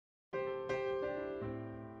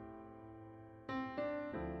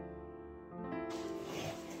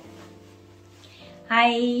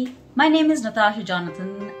Hi, my name is Natasha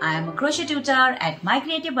Jonathan. I am a crochet tutor at My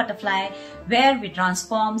Creative Butterfly, where we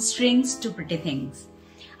transform strings to pretty things.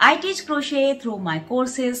 I teach crochet through my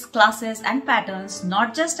courses, classes and patterns,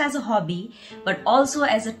 not just as a hobby, but also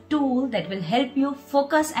as a tool that will help you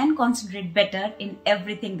focus and concentrate better in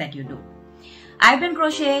everything that you do. I've been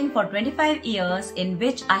crocheting for 25 years, in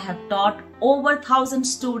which I have taught over 1,000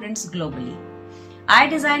 students globally. I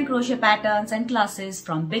design crochet patterns and classes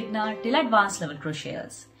from beginner till advanced level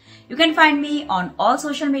crocheters. You can find me on all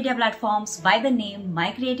social media platforms by the name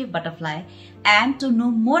My Creative Butterfly, and to know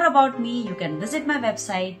more about me, you can visit my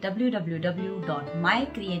website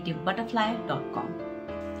www.mycreativebutterfly.com.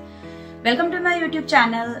 Welcome to my YouTube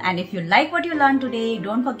channel, and if you like what you learned today,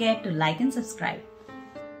 don't forget to like and subscribe.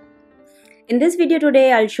 In this video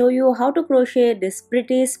today, I'll show you how to crochet this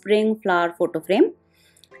pretty spring flower photo frame.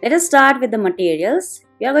 Let us start with the materials.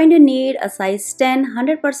 We are going to need a size 10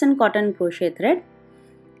 100% cotton crochet thread.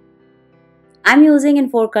 I'm using in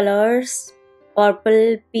 4 colors: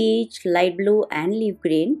 purple, peach, light blue and leaf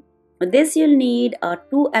green. For this you'll need a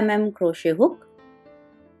 2 mm crochet hook,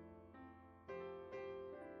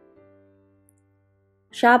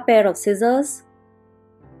 sharp pair of scissors,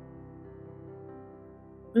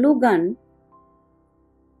 glue gun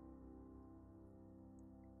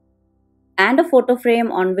and a photo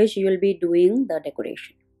frame on which you will be doing the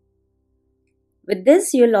decoration. With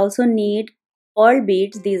this you will also need pearl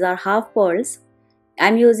beads. These are half pearls.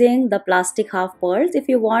 I'm using the plastic half pearls. If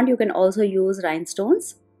you want, you can also use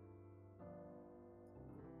rhinestones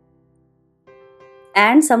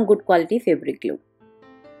and some good quality fabric glue.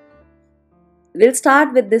 We'll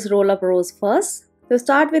start with this roll up rose first. So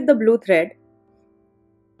start with the blue thread.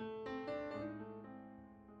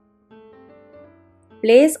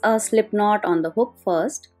 Place a slip knot on the hook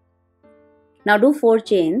first. Now do 4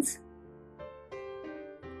 chains.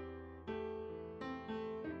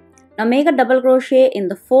 Now make a double crochet in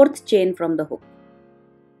the 4th chain from the hook.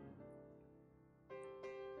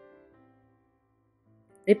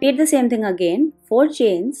 Repeat the same thing again, 4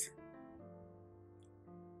 chains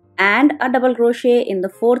and a double crochet in the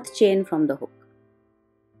 4th chain from the hook.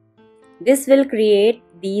 This will create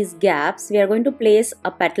these gaps. We are going to place a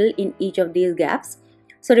petal in each of these gaps.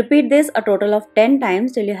 So repeat this a total of 10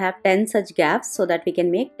 times till you have 10 such gaps, so that we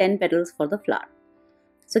can make 10 petals for the flower.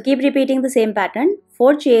 So keep repeating the same pattern.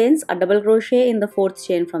 4 chains, a double crochet in the 4th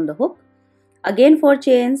chain from the hook. Again 4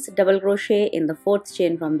 chains, double crochet in the 4th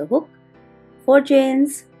chain from the hook. 4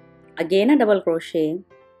 chains, again a double crochet.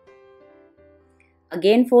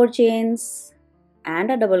 Again 4 chains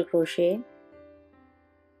and a double crochet.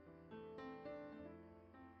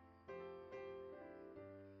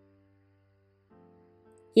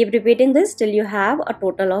 Keep repeating this till you have a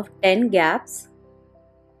total of 10 gaps.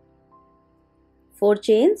 4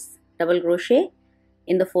 chains, double crochet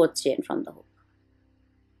in the 4th chain from the hook.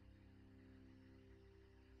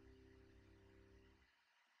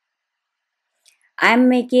 I am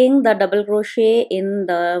making the double crochet in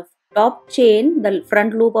the top chain, the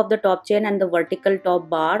front loop of the top chain and the vertical top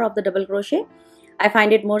bar of the double crochet. I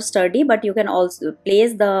find it more sturdy, but you can also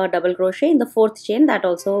place the double crochet in the 4th chain. That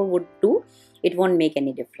also would do. It won't make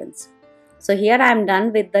any difference. So here I am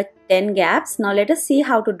done with the 10 gaps. Now let us see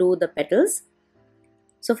how to do the petals.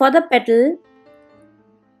 So for the petal,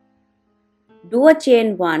 do a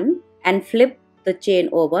chain 1 and flip the chain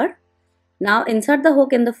over. Now insert the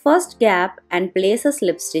hook in the first gap and place a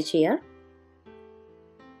slip stitch here.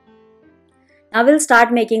 Now we'll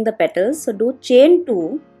start making the petals. So do chain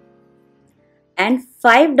 2 and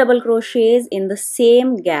 5 double crochets in the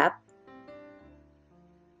same gap.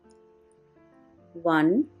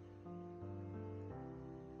 1,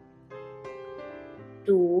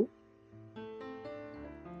 2,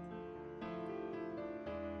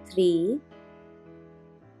 3,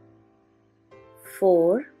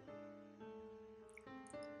 4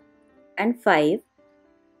 and 5.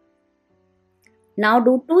 Now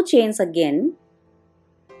do 2 chains again,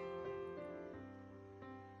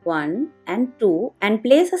 1 and 2, and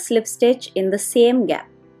place a slip stitch in the same gap.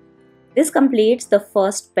 This completes the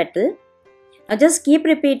first petal. Now just keep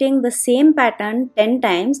repeating the same pattern 10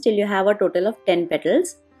 times till you have a total of 10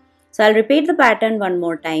 petals. So I'll repeat the pattern one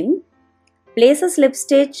more time. Place a slip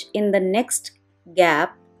stitch in the next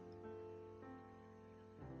gap,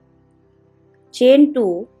 chain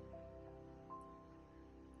 2,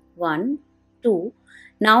 1, 2.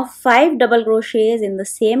 Now 5 double crochets in the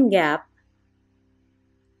same gap,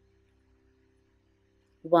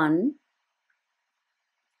 1,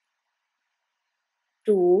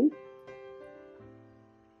 2,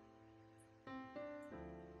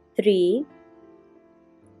 3,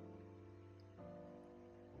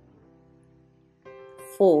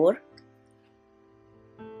 4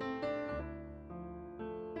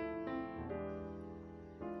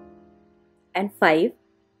 and 5.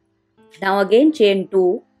 Now again chain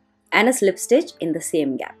 2 and a slip stitch in the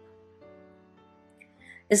same gap.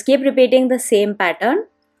 Just keep repeating the same pattern.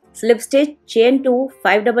 Slip stitch, chain 2,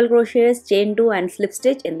 5 double crochets, chain 2 and slip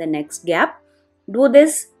stitch in the next gap. Do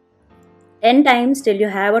this 10 times till you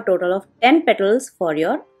have a total of 10 petals for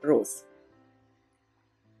your rose.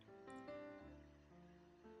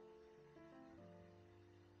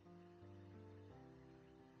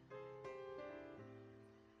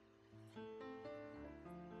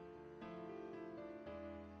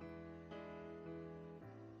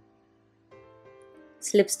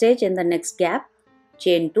 Slip stitch in the next gap,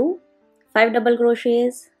 chain 2, 5 double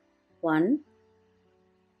crochets, 1,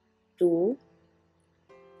 2,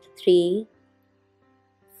 3,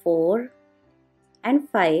 4 and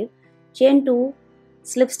 5, chain 2,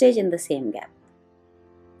 slip stitch in the same gap.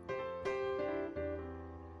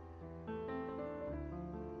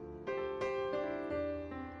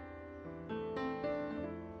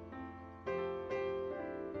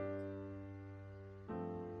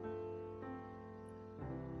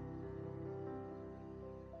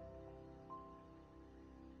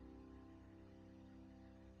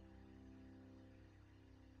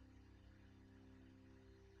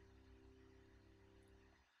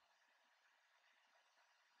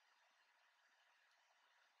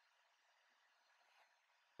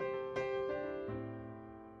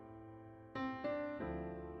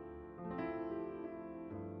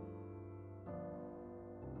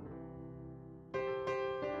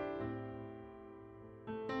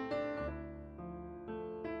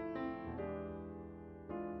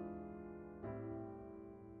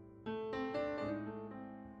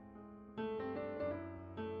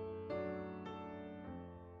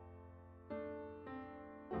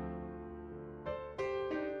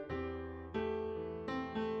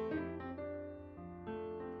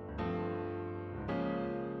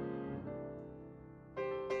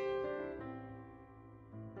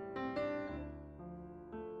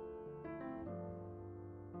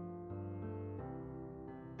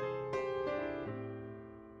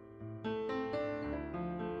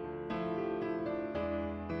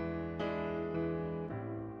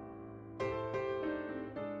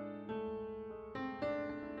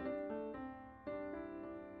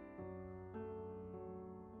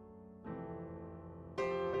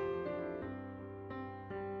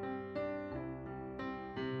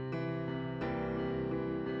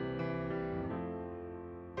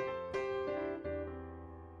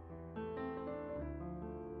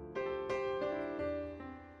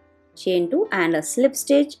 Chain 2 and a slip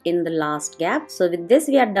stitch in the last gap. So with this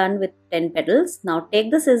we are done with 10 petals. Now take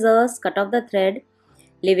the scissors, cut off the thread,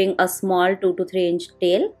 leaving a small 2 to 3 inch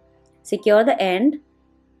tail. Secure the end.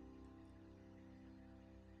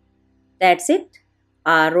 That's it.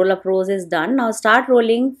 Our roll up rose is done. Now start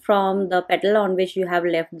rolling from the petal on which you have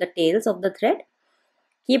left the tails of the thread.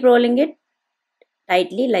 Keep rolling it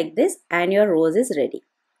tightly like this and your rose is ready.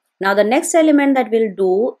 Now the next element that we'll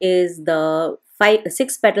do is the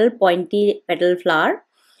 6 petal pointy petal flower.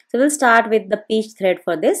 So we'll start with the peach thread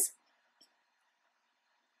for this.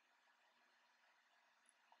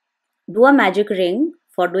 Do a magic ring.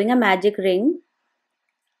 For doing a magic ring,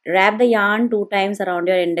 wrap the yarn 2 times around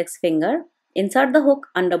your index finger. Insert the hook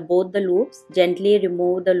under both the loops. Gently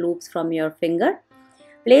remove the loops from your finger.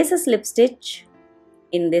 Place a slip stitch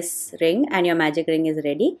in this ring and your magic ring is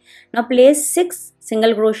ready. Now place 6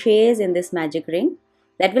 single crochets in this magic ring.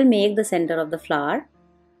 That will make the center of the flower.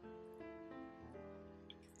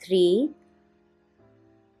 3,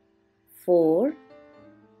 4,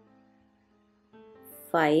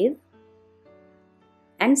 5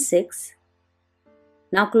 and 6.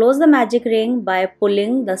 Now close the magic ring by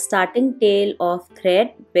pulling the starting tail of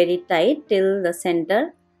thread very tight till the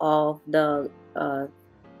center of the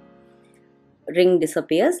ring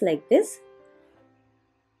disappears like this.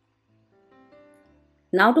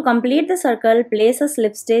 Now to complete the circle, place a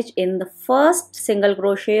slip stitch in the first single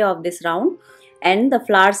crochet of this round and the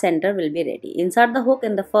flower center will be ready. Insert the hook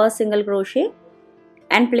in the first single crochet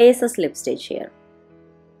and place a slip stitch here.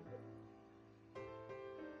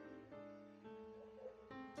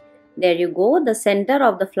 There you go, the center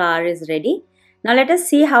of the flower is ready. Now let us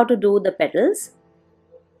see how to do the petals.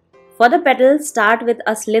 For the petals, start with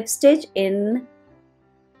a slip stitch in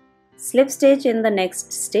the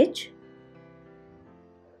next stitch.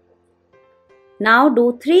 Now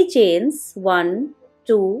do 3 chains, 1,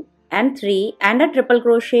 2 and 3 and a triple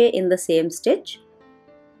crochet in the same stitch.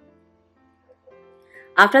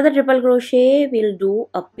 After the triple crochet, we'll do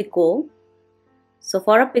a picot. So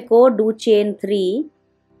for a picot, do chain 3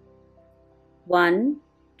 1,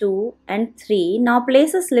 2 and 3. Now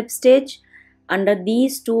place a slip stitch under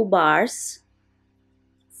these two bars.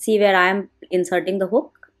 See where I am inserting the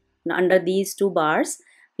hook? Now, under these two bars,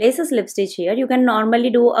 place a slip stitch here. You can normally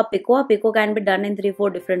do a picot. A picot can be done in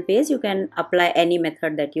 3-4 different ways. You can apply any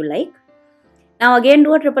method that you like. Now again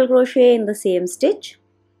do a triple crochet in the same stitch.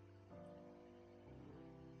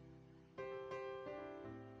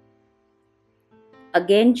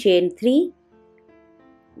 Again chain 3,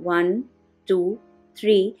 1, 2,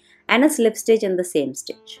 3 and a slip stitch in the same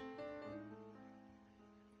stitch.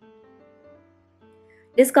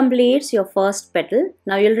 This completes your first petal.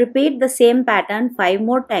 Now you'll repeat the same pattern 5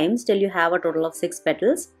 more times till you have a total of 6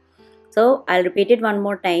 petals. So I'll repeat it one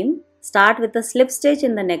more time. Start with a slip stitch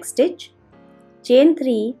in the next stitch, chain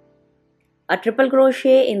 3, a triple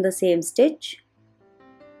crochet in the same stitch,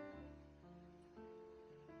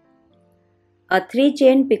 a 3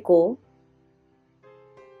 chain picot,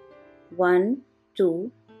 1,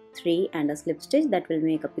 2, 3 and a slip stitch that will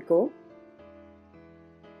make a picot.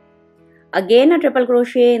 Again a triple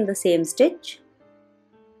crochet in the same stitch,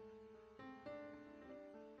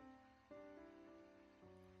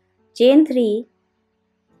 chain 3,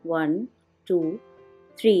 1, 2,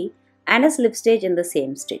 3 and a slip stitch in the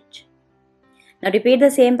same stitch. Now repeat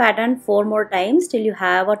the same pattern 4 more times till you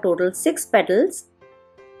have a total 6 petals.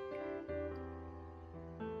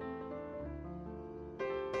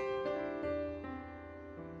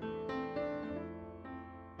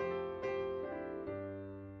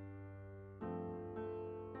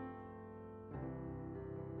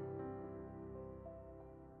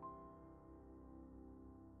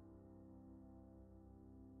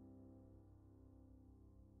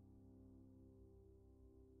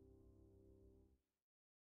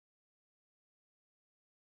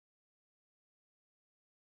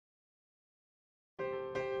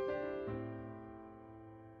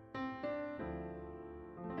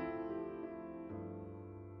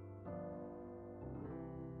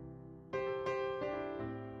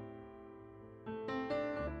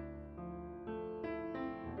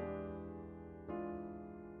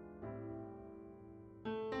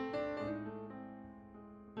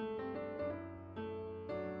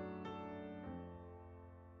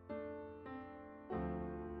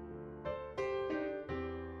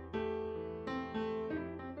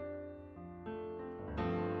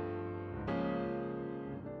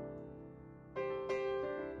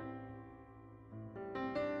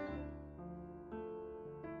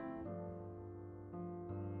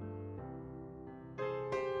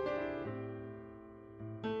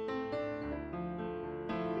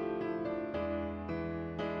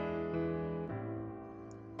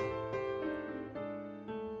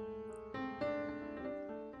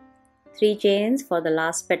 Three chains for the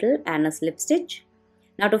last petal and a slip stitch.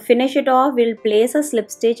 Now to finish it off, we'll place a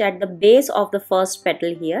slip stitch at the base of the first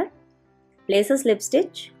petal here. Place a slip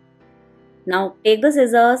stitch. Now take the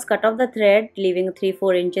scissors, cut off the thread leaving a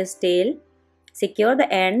 3-4 inches tail. Secure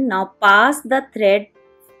the end. Now pass the thread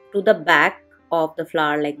to the back of the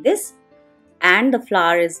flower like this and the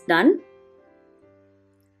flower is done.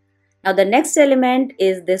 Now the next element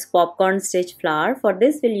is this popcorn stitch flower. For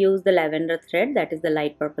this we'll use the lavender thread, that is the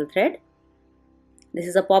light purple thread. This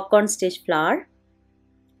is a popcorn stitch flower.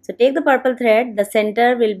 So take the purple thread, the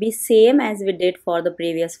center will be same as we did for the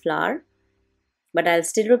previous flower, but I'll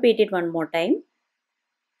still repeat it one more time.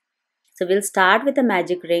 So we'll start with a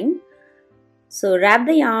magic ring. So wrap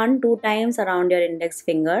the yarn 2 times around your index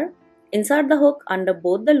finger. Insert the hook under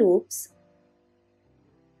both the loops.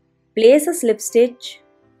 Place a slip stitch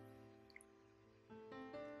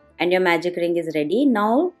and your magic ring is ready.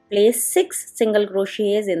 Now place 6 single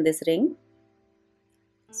crochets in this ring.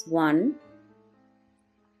 1,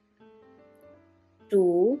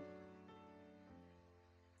 2,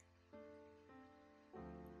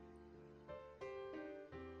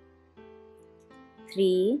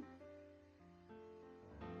 3,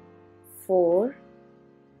 4,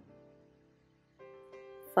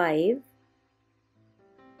 5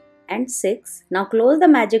 and 6. Now close the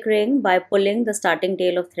magic ring by pulling the starting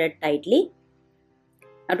tail of thread tightly.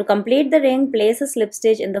 Now to complete the ring, place a slip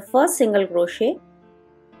stitch in the first single crochet.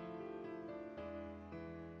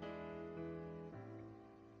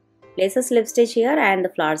 Place a slip stitch here and the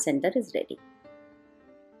flower center is ready.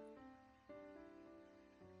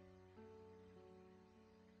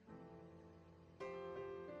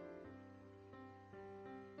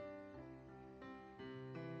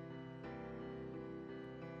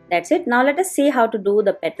 That's it. Now let us see how to do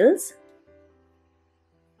the petals.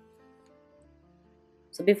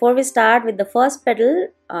 So before we start with the first petal,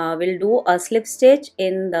 we'll do a slip stitch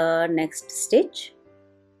in the next stitch.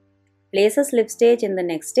 Place a slip stitch in the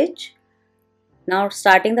next stitch. Now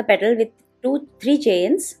starting the petal with 3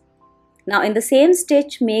 chains. Now in the same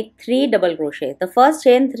stitch make 3 double crochet. The first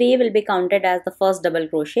chain 3 will be counted as the first double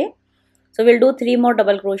crochet. So we'll do 3 more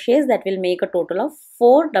double crochets, that will make a total of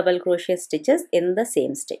 4 double crochet stitches in the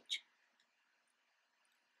same stitch.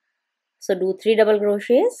 So do 3 double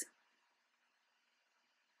crochets.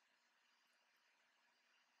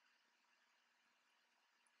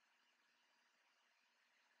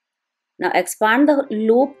 Now expand the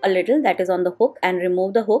loop a little, that is on the hook, and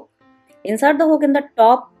remove the hook. Insert the hook in the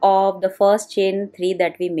top of the first chain 3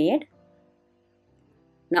 that we made.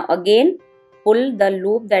 Now again pull the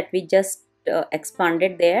loop that we just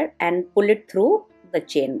expanded there and pull it through the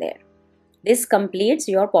chain there. This completes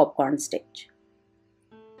your popcorn stitch.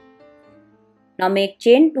 Now make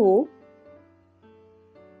chain 2.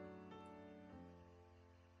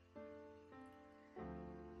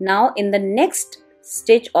 Now in the next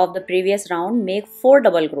stitch of the previous round make 4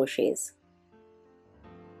 double crochets.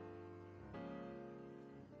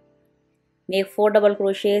 Make 4 double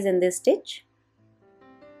crochets in this stitch.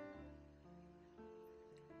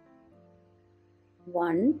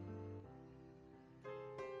 1,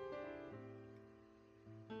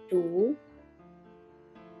 2,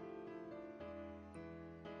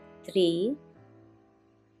 3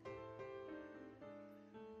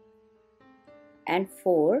 and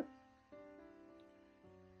 4.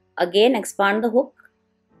 Again expand the loop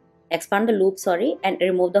and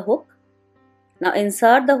remove the hook. Now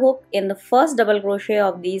insert the hook in the first double crochet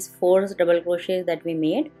of these 4 double crochets that we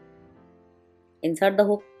made. Insert the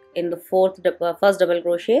hook in the first double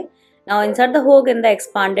crochet. Now insert the hook in the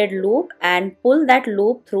expanded loop and pull that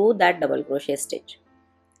loop through that double crochet stitch.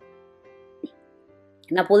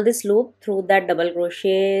 Now pull this loop through that double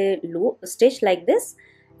crochet stitch like this,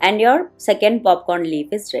 and your second popcorn leaf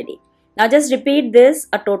is ready. Now just repeat this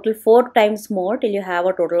a total 4 times more till you have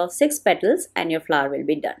a total of 6 petals and your flower will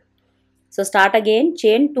be done. So start again,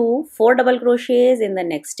 chain 2, 4 double crochets in the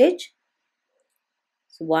next stitch.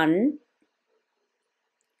 So 1,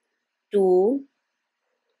 2,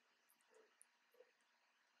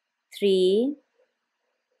 3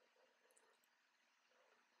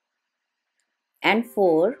 and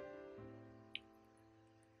 4.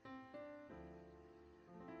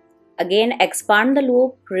 Again expand the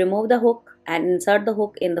loop, remove the hook and insert the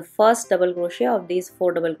hook in the first double crochet of these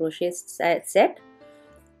 4 double crochet set.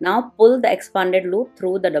 Now pull the expanded loop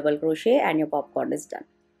through the double crochet and your popcorn is done.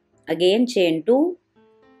 Again chain 2,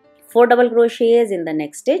 4 double crochets in the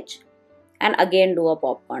next stitch and again do a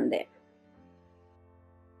popcorn there.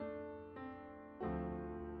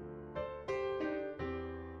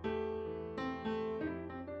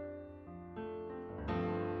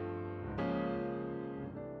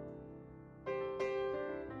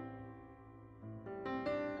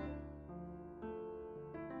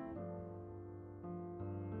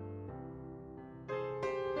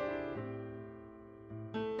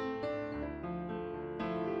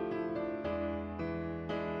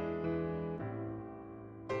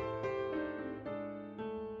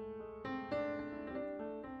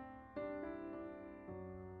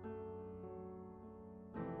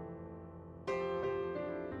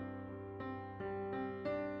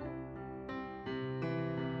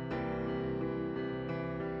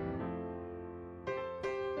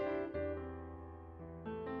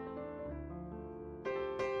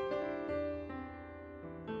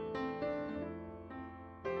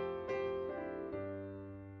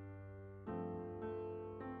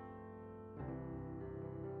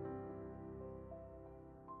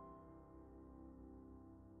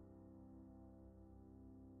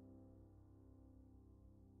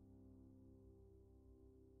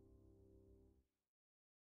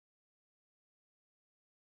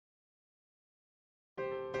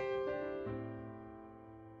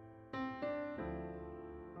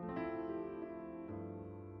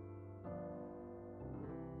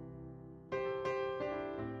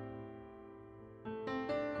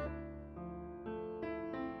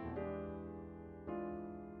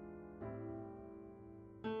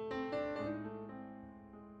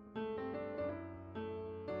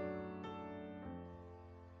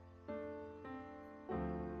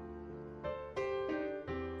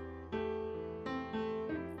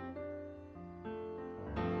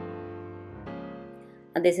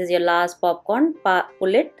 And this is your last popcorn,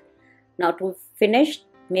 pull it. Now to finish,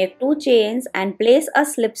 make 2 chains and place a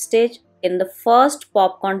slip stitch in the first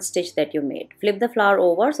popcorn stitch that you made. Flip the flower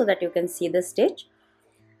over so that you can see the stitch.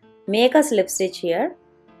 Make a slip stitch here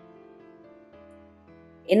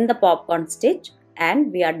in the popcorn stitch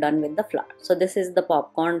and we are done with the flower. So this is the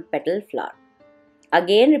popcorn petal flower.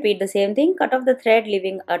 Again repeat the same thing, cut off the thread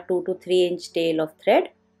leaving a 2 to 3 inch tail of thread.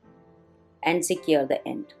 and secure the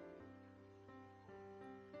end.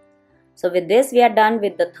 So with this we are done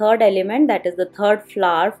with the third element, that is the third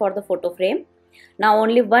flower for the photo frame. Now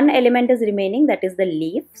only one element is remaining, that is the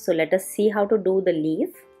leaf. So let us see how to do the leaf.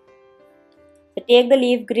 So take the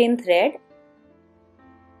leaf green thread.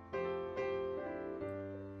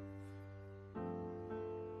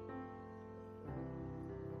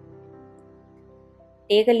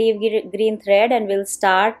 Take a leaf green thread and we'll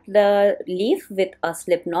start the leaf with a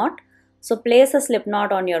slip knot. So place a slip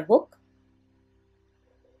knot on your hook.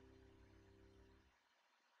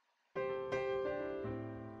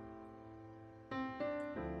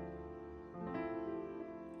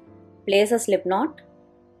 Place a slip knot.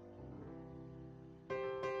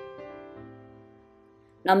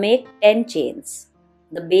 Now make 10 chains.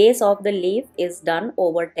 The base of the leaf is done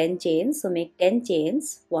over 10 chains. So make 10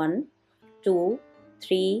 chains. 1, 2,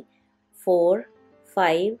 3, 4,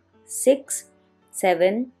 5, 6,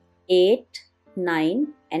 7, 8, 9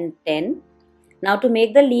 and 10. Now to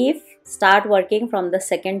make the leaf, start working from the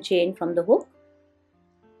second chain from the hook.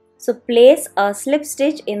 So place a slip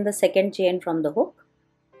stitch in the second chain from the hook.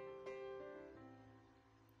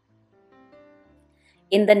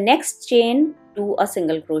 In the next chain, do a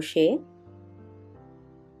single crochet.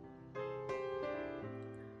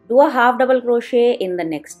 Do a half double crochet in the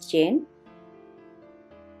next chain.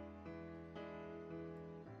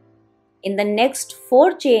 In the next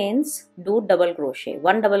 4 chains, do double crochet.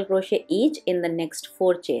 1 double crochet each in the next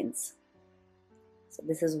 4 chains. So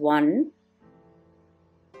this is 1.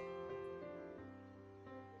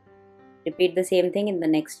 Repeat the same thing in the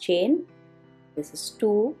next chain. This is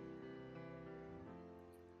 2.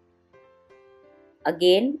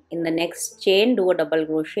 Again in the next chain do a double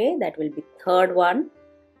crochet, that will be third one.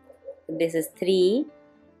 This is 3.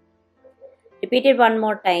 Repeat it one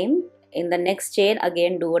more time. In the next chain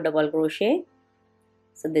again do a double crochet.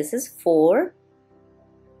 So this is 4.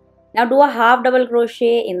 Now do a half double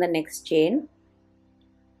crochet in the next chain.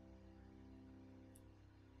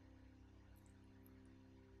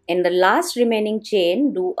 In the last remaining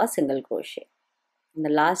chain do a single crochet. In the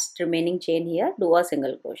last remaining chain here do a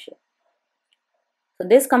single crochet. So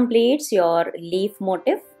this completes your leaf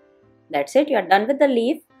motif. That's it, you are done with the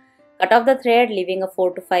leaf. Cut off the thread, leaving a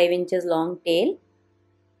 4 to 5 inches long tail.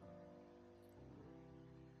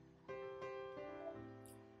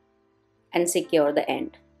 And secure the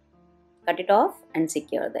end. Cut it off and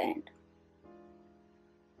secure the end.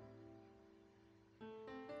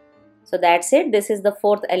 So that's it. This is the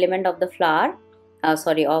fourth element of the flower, of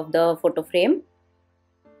the photo frame.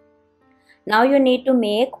 Now you need to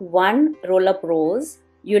make 1 roll up rose.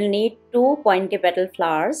 You'll need 2 pointy petal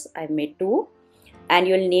flowers. I made 2. And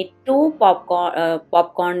you'll need 2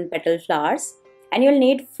 popcorn petal flowers. And you'll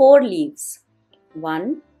need 4 leaves.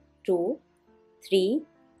 1, 2, 3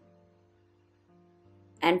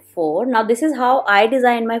 and 4. Now this is how I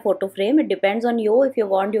design my photo frame. It depends on you. If you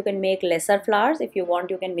want, you can make lesser flowers. If you want,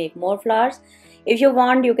 you can make more flowers. If you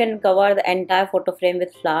want, you can cover the entire photo frame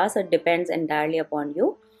with flowers. It depends entirely upon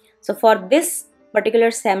you. So for this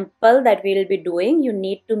particular sample that we will be doing, you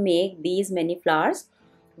need to make these many flowers.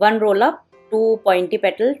 1 roll up, 2 pointy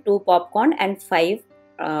petal, 2 popcorn and 5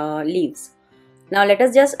 leaves. Now let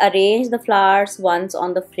us just arrange the flowers once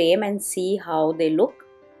on the frame and see how they look.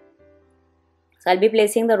 So I'll be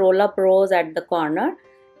placing the roll up rose at the corner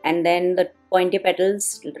and then the pointy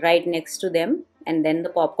petals right next to them and then the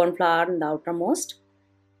popcorn flower in the outermost.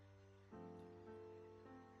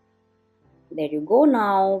 There you go.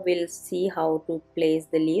 Now we'll see how to place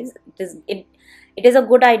the leaves. It is a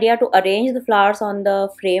good idea to arrange the flowers on the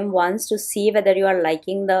frame once to see whether you are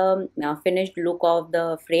liking the finished look of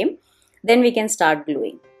the frame. Then we can start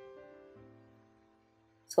gluing.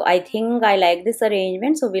 So I think I like this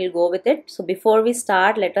arrangement, so we'll go with it. So before we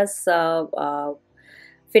start, let us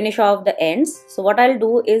finish off the ends. So what I'll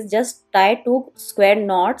do is just tie 2 square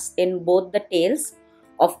knots in both the tails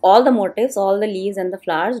of all the motifs, all the leaves and the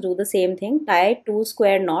flowers. Do the same thing, tie 2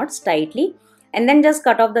 square knots tightly and then just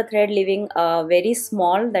cut off the thread, leaving a very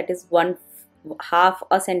small, that is 1/2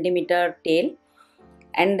 a centimeter tail,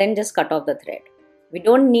 and then just cut off the thread. We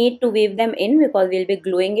don't need to weave them in because we'll be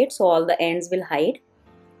gluing it, so all the ends will hide.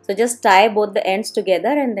 So just tie both the ends together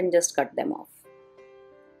and then just cut them off.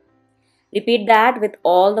 Repeat that with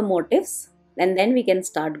all the motifs and then we can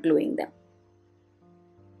start gluing them.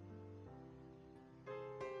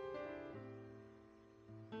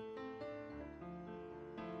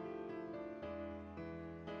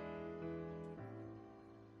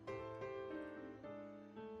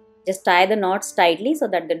 Just tie the knots tightly so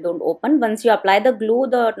that they don't open. Once you apply the glue,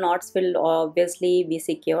 the knots will obviously be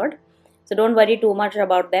secured. So don't worry too much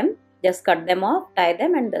about them. Just cut them off, tie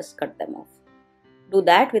them and just cut them off. Do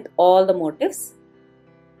that with all the motifs.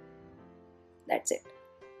 That's it.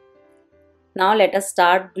 Now let us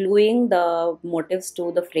start gluing the motifs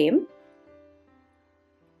to the frame.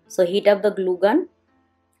 So heat up the glue gun.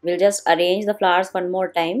 We'll just arrange the flowers one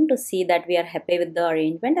more time to see that we are happy with the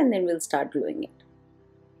arrangement, and then we'll start gluing it.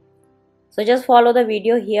 So just follow the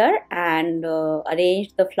video here and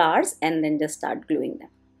arrange the flowers and then just start gluing them.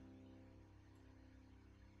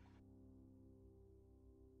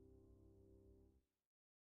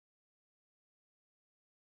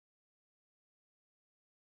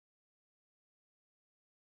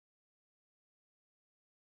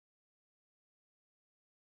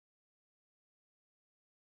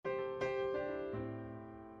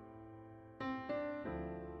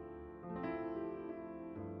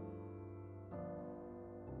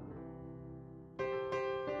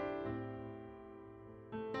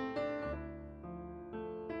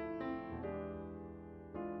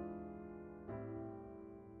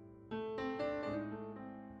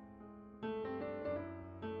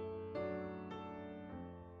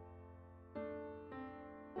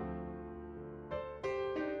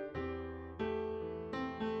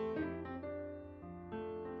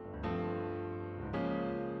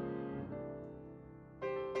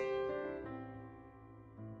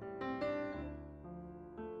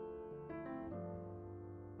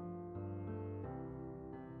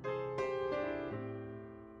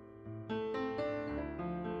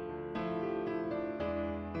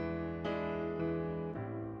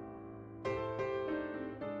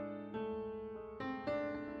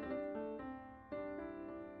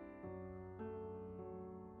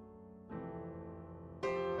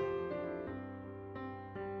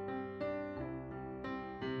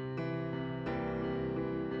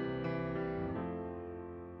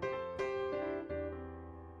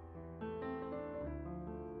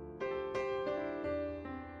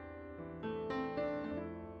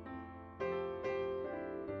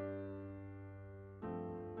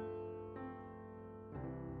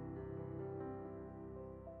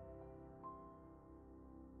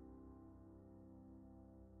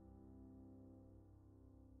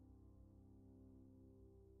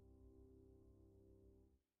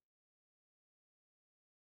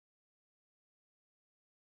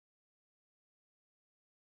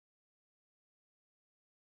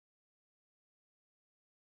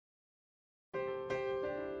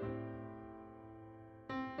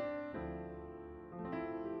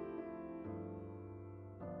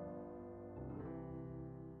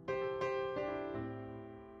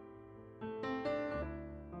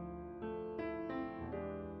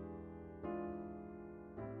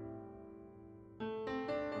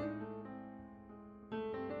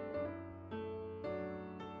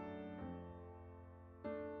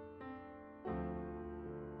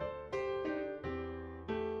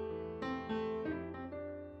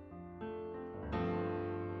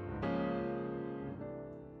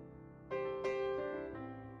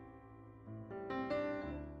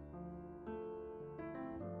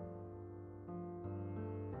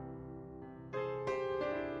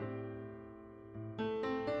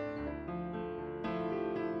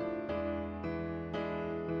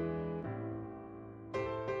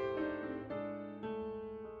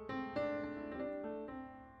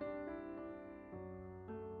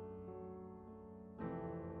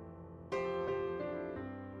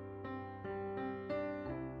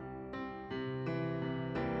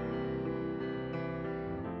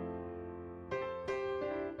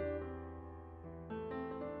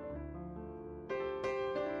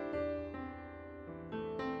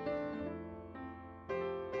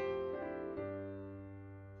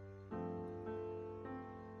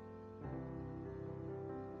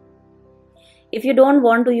 If you don't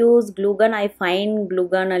want to use glue gun, I find glue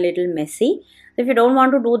gun a little messy. If you don't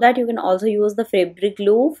want to do that, you can also use the fabric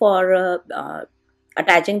glue for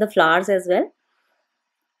attaching the flowers as well.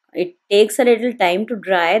 It takes a little time to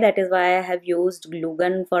dry. That is why I have used glue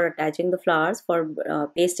gun for attaching the flowers, for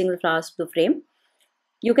pasting the flowers to the frame.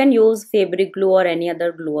 You can use fabric glue or any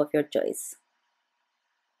other glue of your choice.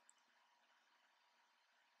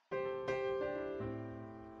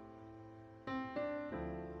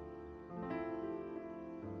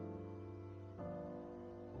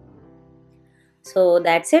 So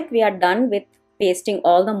that's it. We are done with pasting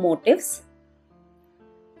all the motifs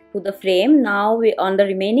to the frame. Now on the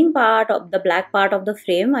remaining part of the black part of the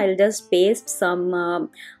frame, I'll just paste some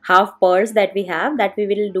half pearls that we have, that we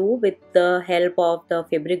will do with the help of the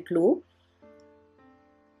fabric glue.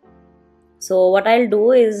 So what I'll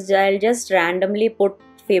do is I'll just randomly put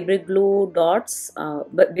fabric glue dots,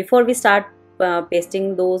 but before we start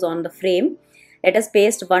pasting those on the frame, let us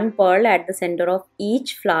paste one pearl at the center of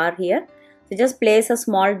each flower here. So just place a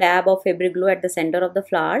small dab of fabric glue at the center of the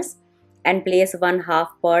flowers and place 1/2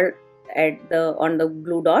 pearl on the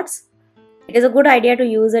glue dots. It is a good idea to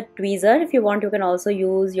use a tweezer. If you want, you can also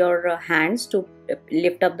use your hands to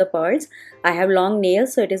lift up the pearls. I have long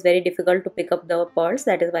nails, so it is very difficult to pick up the pearls.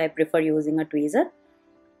 That is why I prefer using a tweezer.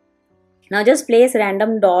 Now just place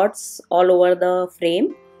random dots all over the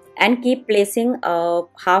frame and keep placing a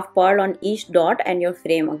half pearl on each dot, and your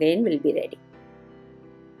frame again will be ready.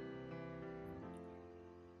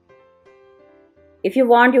 If you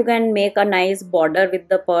want, you can make a nice border with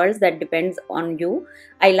the pearls. That depends on you.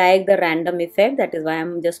 I like the random effect. That is why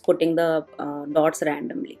I'm just putting the dots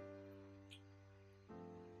randomly.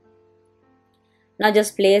 Now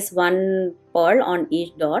just place one pearl on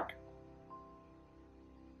each dot.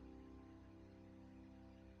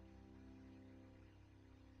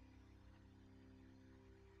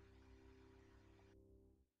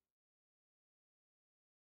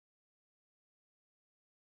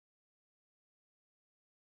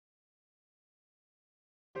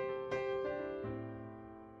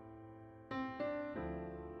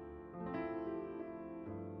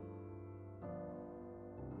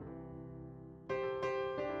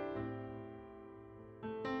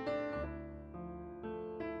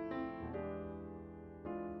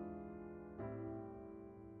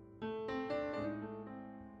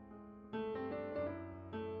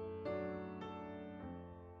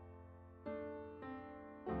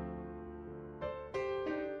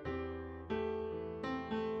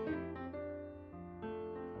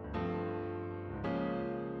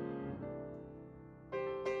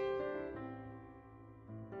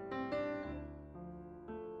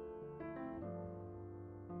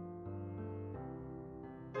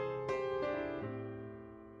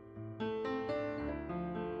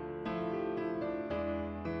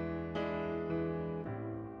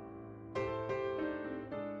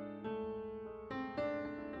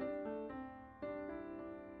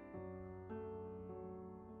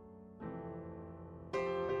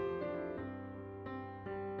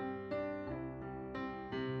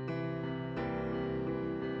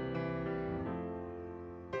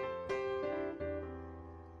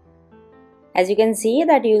 As you can see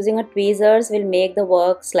that using a tweezers will make the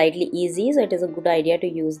work slightly easy, so it is a good idea to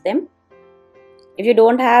use them. If you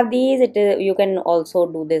don't have these, you can also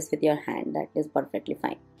do this with your hand. That is perfectly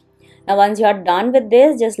fine. Now once you are done with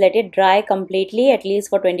this, just let it dry completely, at least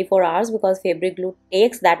for 24 hours, because fabric glue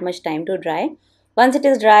takes that much time to dry. Once it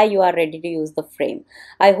is dry, you are ready to use the frame.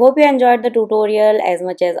 I hope you enjoyed the tutorial as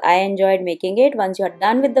much as I enjoyed making it. Once you are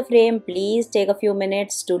done with the frame, please take a few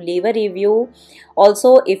minutes to leave a review.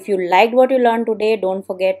 Also, if you liked what you learned today, don't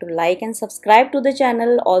forget to like and subscribe to the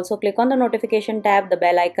channel. Also, click on the notification tab, the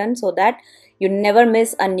bell icon, so that you never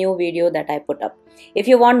miss a new video that I put up. If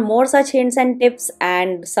you want more such hints and tips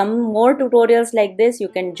and some more tutorials like this, you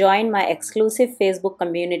can join my exclusive Facebook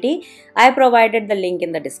community. I provided the link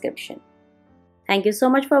in the description. Thank you so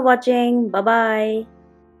much for watching. Bye-bye.